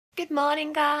Good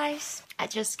morning, guys. I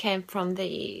just came from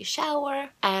the shower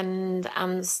and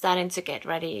I'm starting to get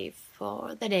ready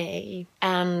for the day,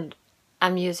 and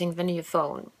I'm using the new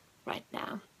phone right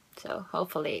now, so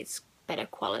hopefully it's better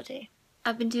quality.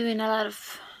 I've been doing a lot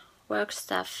of work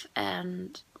stuff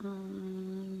and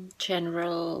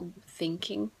general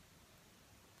thinking.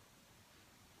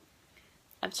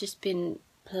 I've just been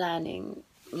planning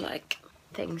like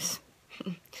things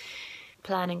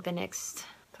planning the next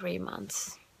 3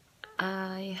 months.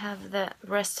 I have the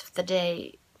rest of the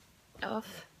day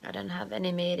off. I don't have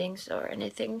any meetings or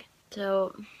anything,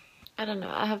 so I don't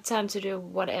know, I have time to do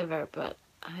whatever, but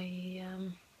I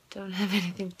don't have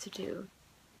anything to do.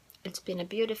 It's been a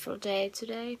beautiful day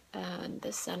today and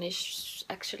the sun is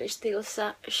actually still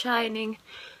shining.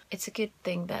 It's a good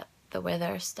thing that the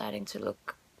weather is starting to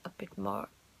look a bit more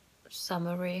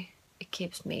summery. It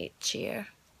keeps me cheer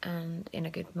and in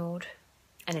a good mood,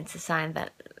 and it's a sign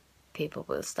that people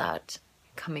will start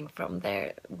coming from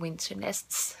their winter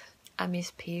nests. I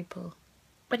miss people.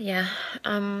 But yeah,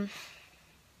 I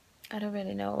don't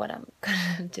really know what I'm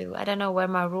gonna do. I don't know where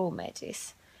my roommate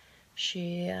is.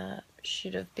 She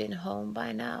should have been home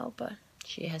by now, but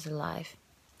she has a life.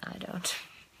 I don't.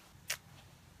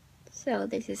 So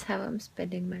this is how I'm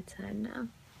spending my time now.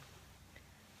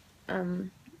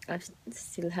 I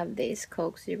still have these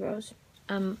Coke Zeros.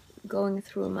 I'm going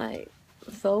through my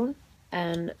phone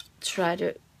and try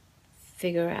to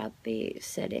figure out the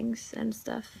settings and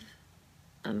stuff.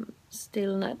 I'm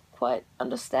still not quite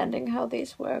understanding how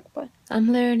these work, but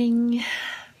I'm learning.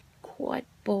 Quite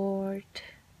bored.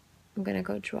 I'm gonna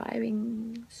go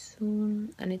driving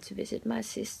soon. I need to visit my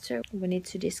sister. We need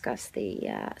to discuss the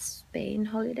Spain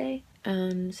holiday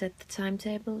and set the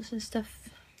timetables and stuff.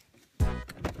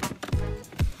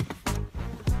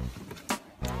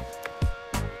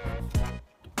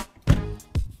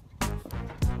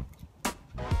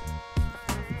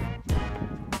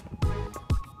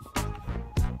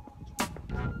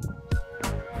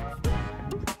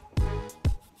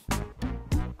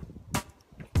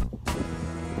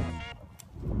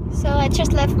 So I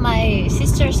just left my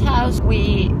sister's house.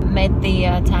 We made the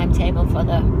timetable for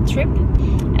the trip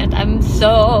and I'm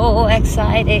so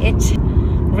excited.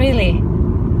 Really,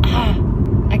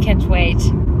 I can't wait.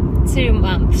 2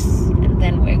 months and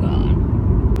then we're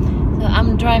gone. So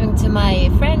I'm driving to my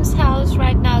friend's house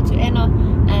right now, to Eno,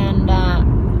 and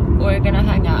we're gonna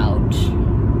hang out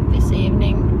this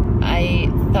evening.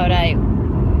 I thought I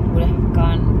would have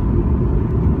gone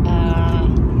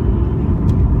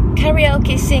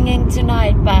karaoke singing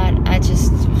tonight, but I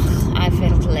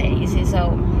felt lazy, so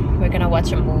we're gonna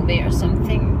watch a movie or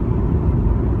something.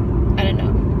 I don't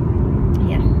know.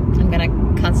 Yeah, I'm gonna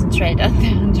concentrate on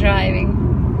the driving.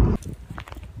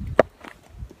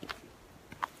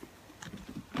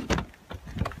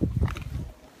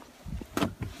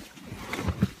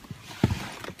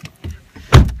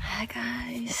 Hi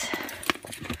guys.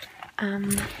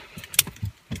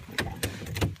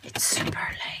 It's super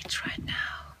late right now.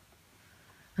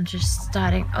 I'm just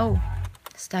starting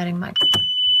my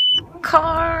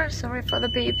car. Sorry for the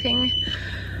beeping.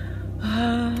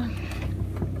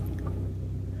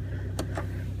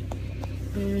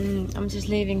 I'm just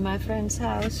leaving my friend's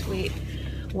house. We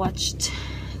watched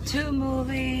 2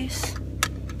 movies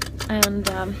and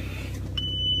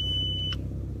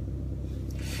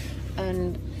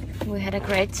we had a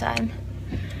great time.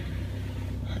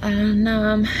 And now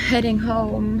I'm heading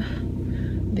home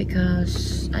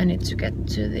because I need to get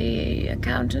to the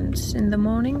accountant's in the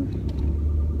morning.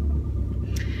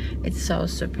 It's so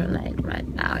super late right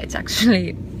now. It's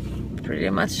actually pretty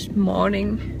much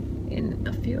morning in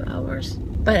a few hours.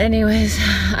 But anyways,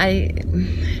 I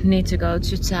need to go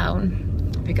to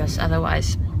town because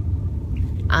otherwise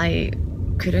I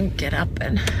couldn't get up,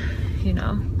 and you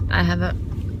know, I have a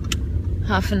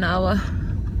half an hour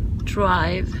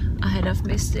drive ahead of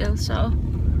me still, so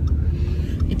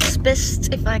it's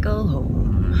best if I go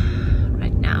home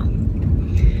right now.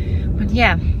 But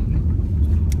yeah,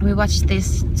 we watched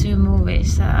these 2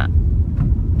 movies.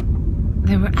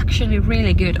 They were actually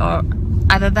really good, or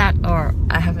either that or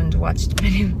I haven't watched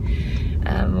many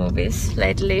movies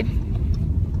lately.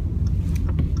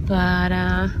 But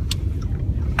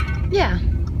yeah,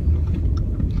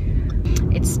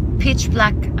 it's pitch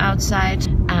black outside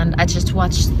and I just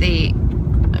watched the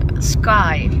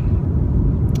sky.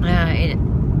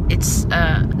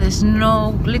 There's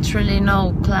literally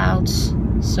no clouds,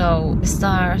 so the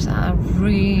stars are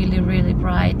really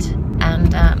bright,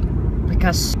 and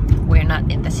because we're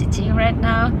not in the city right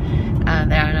now,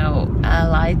 there are no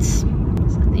lights,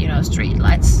 you know, street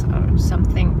lights or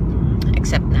something,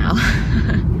 except now.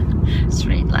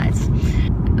 street lights.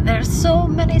 There's so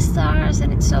many stars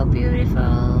and it's so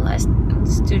beautiful. I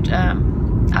stood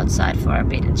outside for a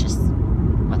bit and just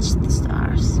watched the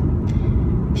stars.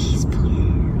 Peaceful.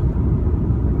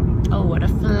 Oh, what a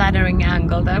flattering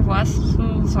angle that was.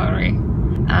 Sorry.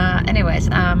 Anyways,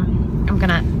 I'm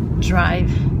gonna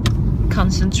drive.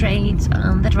 Concentrate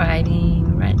on the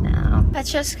driving right now. I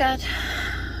just got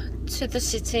to the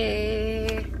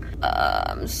city.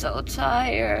 I'm so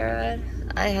tired.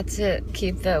 I had to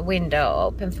keep the window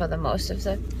open for the most of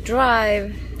the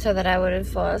drive so that I wouldn't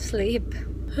fall asleep.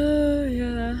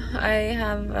 Yeah, I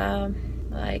have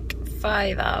like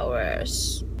 5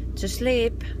 hours to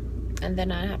sleep and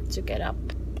then I have to get up.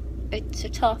 It's a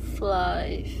tough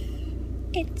life.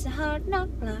 It's a hard knock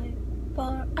life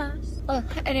for us. Well,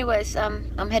 anyways,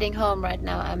 I'm heading home right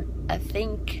now. I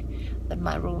think that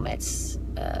my roommate's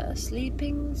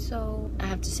sleeping, so I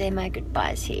have to say my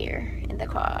goodbyes here in the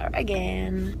car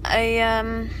again.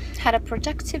 I had a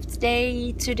productive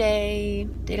day today,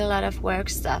 did a lot of work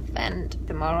stuff, and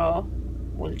tomorrow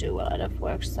we'll do a lot of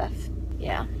work stuff.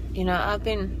 Yeah, you know, I've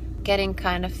been getting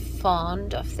kind of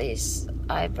fond of these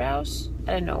eyebrows.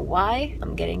 I don't know why.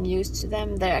 I'm getting used to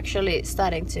them. They're actually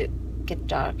starting to get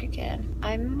dark again.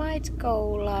 I might go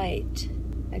light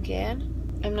again.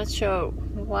 I'm not sure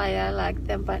why I like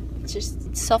them, but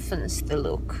it softens the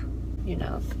look, you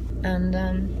know. And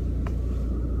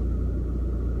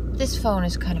this phone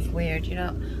is kind of weird, you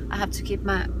know. I have to keep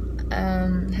my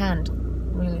hand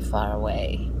really far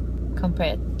away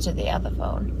compared to the other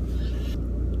phone.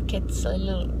 It gets a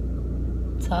little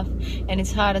tough and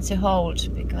it's harder to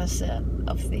hold because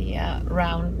of the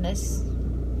roundness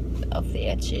of the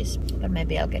edges, but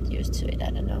maybe I'll get used to it. I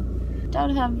don't know.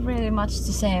 Don't have really much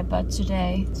to say about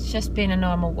today. It's just been a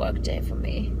normal work day for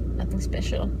me, nothing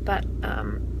special, but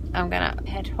I'm gonna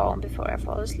head home before I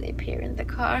fall asleep here in the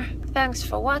car. Thanks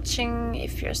for watching,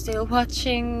 if you're still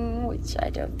watching, which I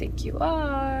don't think you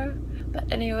are,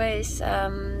 but anyways,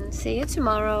 see you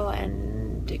tomorrow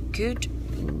and good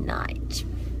night.